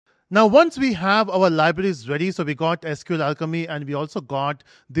Now, once we have our libraries ready, so we got SQL Alchemy and we also got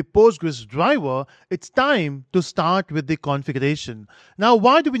the Postgres driver, it's time to start with the configuration. Now,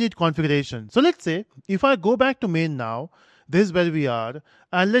 why do we need configuration? So let's say if I go back to main now, this is where we are.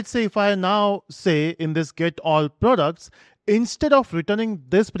 And let's say if I now say in this get all products, instead of returning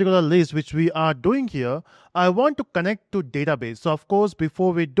this particular list, which we are doing here, I want to connect to database. So of course,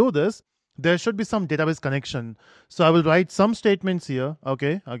 before we do this, there should be some database connection. So I will write some statements here.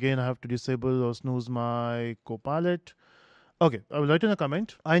 Okay, again, I have to disable or snooze my copilot. Okay, I will write in a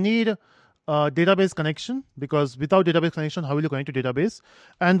comment. I need a database connection, because without database connection, how will you connect to database?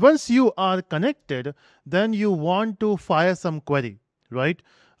 And once you are connected, then you want to fire some query, right?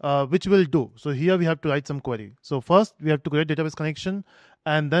 Which we'll do. So here we have to write some query. So first we have to create database connection,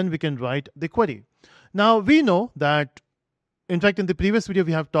 and then we can write the query. Now we know that, in fact, in the previous video,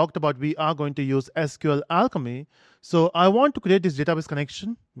 we have talked about we are going to use SQL Alchemy. So I want to create this database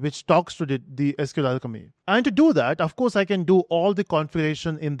connection which talks to the SQL Alchemy. And to do that, of course, I can do all the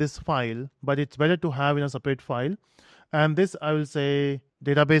configuration in this file, but it's better to have in a separate file. And this I will say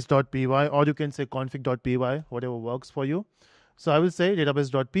database.py, or you can say config.py, whatever works for you. So I will say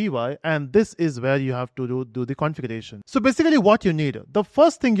database.py, and this is where you have to do the configuration. So basically what you need, the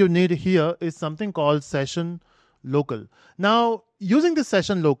first thing you need here is something called session local. Now, using this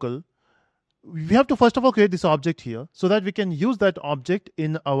session local, we have to first of all create this object here so that we can use that object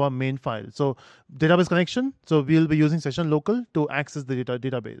in our main file. So database connection, so we'll be using session local to access the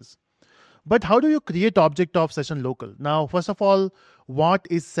database. But how do you create object of session local? Now, first of all, what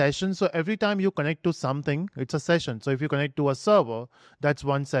is session? So every time you connect to something, it's a session. So if you connect to a server, that's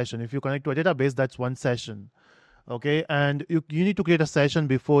one session. If you connect to a database, that's one session. Okay, and you need to create a session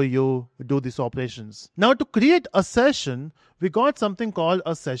before you do these operations. Now, to create a session, we got something called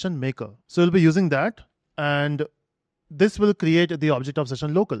a session maker. So we'll be using that, and this will create the object of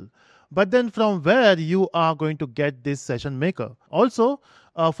session local. But then from where you are going to get this session maker? Also,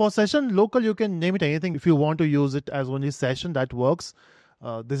 for session local, you can name it anything. If you want to use it as only session, that works.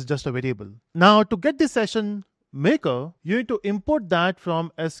 This is just a variable. Now, to get this session maker, you need to import that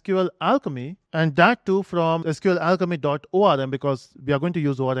from SQL Alchemy, and that too from SQL Alchemy.orm, because we are going to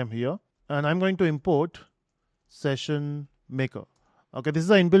use ORM here. And I'm going to import session maker. Okay, this is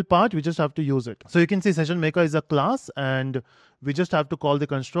an inbuilt part, we just have to use it. So you can see session maker is a class, and we just have to call the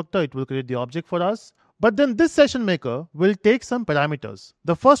constructor. It will create the object for us. But then this session maker will take some parameters.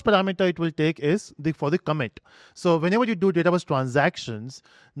 The first parameter it will take is for the commit. So whenever you do database transactions,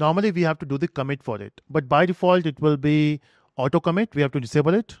 normally we have to do the commit for it. But by default, it will be auto commit. We have to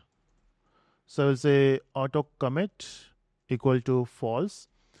disable it. So we'll say auto commit equal to false.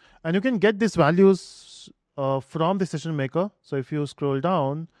 And you can get these values from the session maker. So if you scroll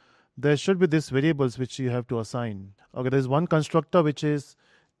down, there should be these variables which you have to assign. Okay, there's one constructor which is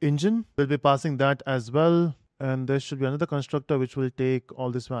engine. We'll be passing that as well, and there should be another constructor which will take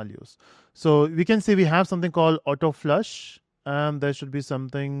all these values. So we can see we have something called auto flush, and there should be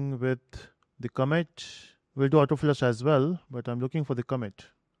something with the commit. We'll do auto flush as well, but I'm looking for the commit.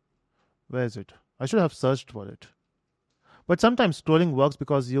 Where is it? I should have searched for it. But sometimes scrolling works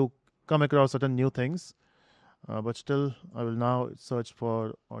because you come across certain new things. But still, I will now search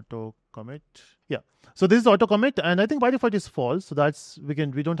for auto commit. Yeah, so this is auto commit, and I think by default is false. So that's we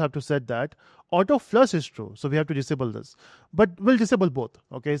don't have to set that. Auto flush is true, so we have to disable this. But we'll disable both.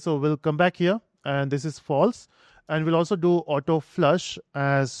 Okay, so we'll come back here, and this is false, and we'll also do auto flush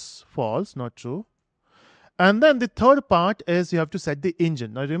as false, not true. And then the third part is you have to set the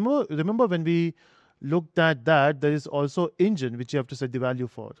engine. Now remember when we looked at that, there is also engine which you have to set the value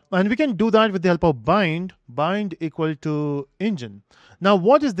for. And we can do that with the help of bind equal to engine. Now,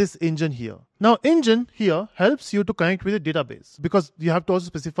 what is this engine here? Now, engine here helps you to connect with a database, because you have to also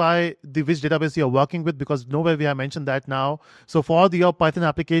specify which database you're working with, because nowhere we have mentioned that now. So for your Python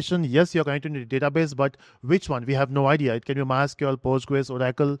application, yes, you're connecting to the database, but which one? We have no idea. It can be MySQL, Postgres,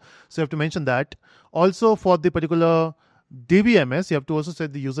 Oracle. So you have to mention that. Also for the particular DBMS, you have to also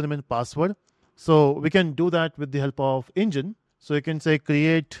set the username and password. So we can do that with the help of engine. So you can say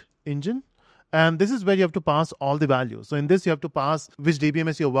create engine, and this is where you have to pass all the values. So in this, you have to pass which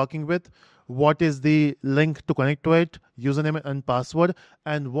DBMS you're working with, what is the link to connect to it, username and password,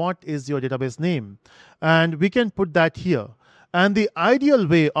 and what is your database name. And we can put that here. And the ideal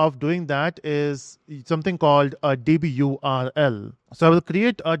way of doing that is something called a DB URL. So I will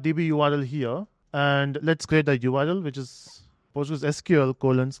create a DB URL here, and let's create the URL, which is PostgreSQL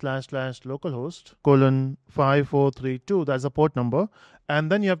 ://localhost :5432. That's a port number.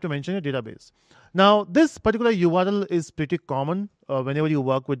 And then you have to mention your database. Now, this particular URL is pretty common whenever you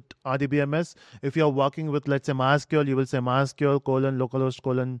work with RDBMS. If you're working with, let's say, MySQL, you will say MySQL :localhost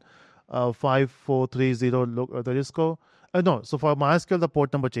 :5430 Telusko. No, so for MySQL, the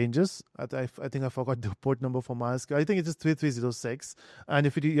port number changes. I think I forgot the port number for MySQL. I think it is 3306. And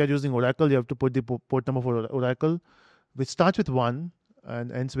if you're using Oracle, you have to put the port number for Oracle, which starts with 1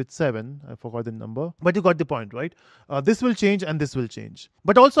 and ends with 7. I forgot the number. But you got the point, right? This will change and this will change.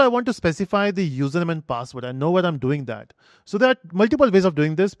 But also I want to specify the username and password. I know where I'm doing that. So there are multiple ways of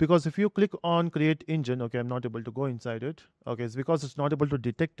doing this, because if you click on create engine, okay, I'm not able to go inside it. Okay, it's because it's not able to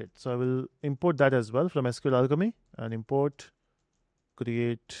detect it. So I will import that as well from SQL Alchemy and import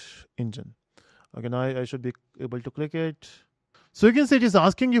create engine. Okay, now I should be able to click it. So you can see it is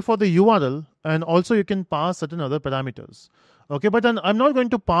asking you for the URL, and also you can pass certain other parameters. Okay, but then I'm not going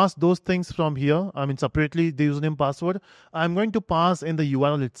to pass those things from here. I mean, separately the username password. I'm going to pass in the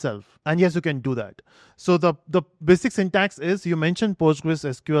URL itself. And yes, you can do that. So the basic syntax is you mention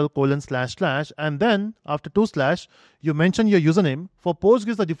PostgreSQL : and then after 2/ you mention your username. For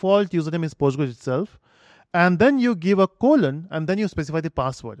Postgres, the default username is Postgres itself. And then you give a colon, and then you specify the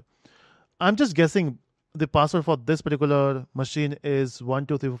password. I'm just guessing the password for this particular machine is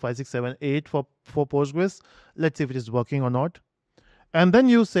 1234567 for Postgres. Let's see if it is working or not. And then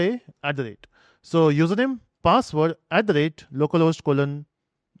you say @. So username, password, @localhost :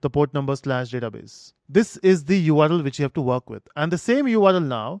 the port number /database. This is the URL which you have to work with. And the same URL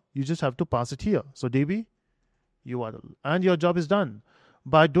now, you just have to pass it here. So db URL. And your job is done.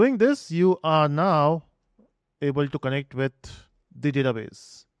 By doing this, you are now able to connect with the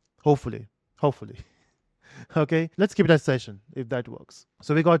database. Hopefully. Okay, let's keep it as session if that works.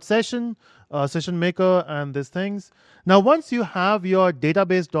 So we got session, session maker, and these things. Now, once you have your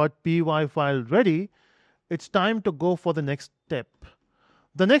database.py file ready, it's time to go for the next step.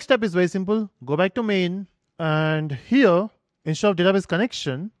 The next step is very simple. Go back to main, and here, instead of database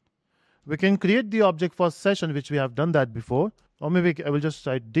connection, we can create the object for session, which we have done that before. Or maybe I will just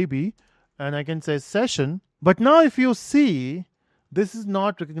write db, and I can say session. But now if you see, this is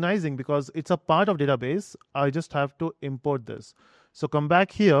not recognizing because it's a part of database. I just have to import this. So come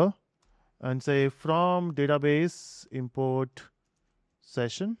back here and say from database import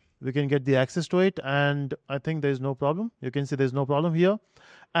session. We can get the access to it, and I think there's no problem. You can see there's no problem here.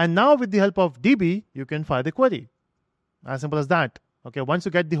 And now with the help of db, you can fire the query. As simple as that. Okay, once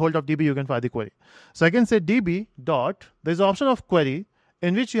you get the hold of db, you can fire the query. So I can say db dot, there's an option of query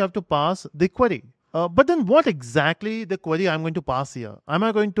in which you have to pass the query. But then what exactly the query I'm going to pass here? Am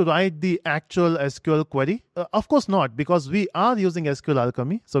I going to write the actual SQL query? Of course not, because we are using SQL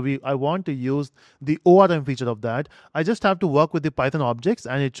Alchemy. So I want to use the ORM feature of that. I just have to work with the Python objects,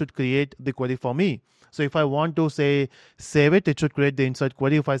 and it should create the query for me. So if I want to say save it, it should create the insert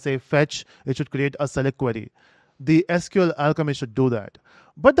query. If I say fetch, it should create a select query. The SQL Alchemy should do that.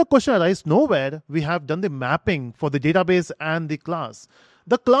 But the question arises, nowhere we have done the mapping for the database and the class.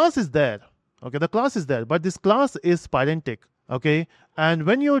 The class is there. Okay, the class is there, but this class is parentic. Okay, and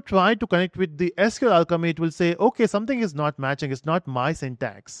when you try to connect with the SQL Alchemy, it will say, okay, something is not matching. It's not my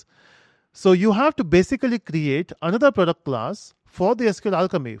syntax. So you have to basically create another product class for the SQL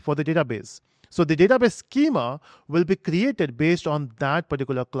Alchemy, for the database. So the database schema will be created based on that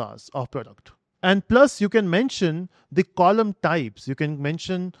particular class of product. And plus, you can mention the column types. You can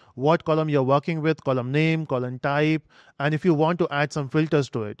mention what column you're working with, column name, column type, and if you want to add some filters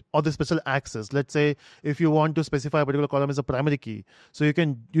to it, or the special access. Let's say if you want to specify a particular column as a primary key. So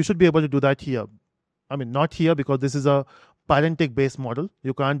you should be able to do that here. I mean, not here, because this is a parentic based model.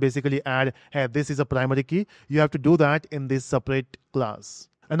 You can't basically add, hey, this is a primary key. You have to do that in this separate class.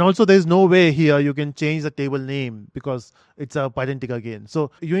 And also there's no way here you can change the table name because it's a parentic again.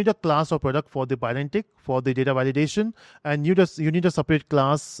 So you need a class of product for the parentic, for the data validation, and you need a separate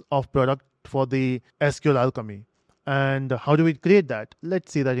class of product for the SQL Alchemy. And how do we create that?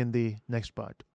 Let's see that in the next part.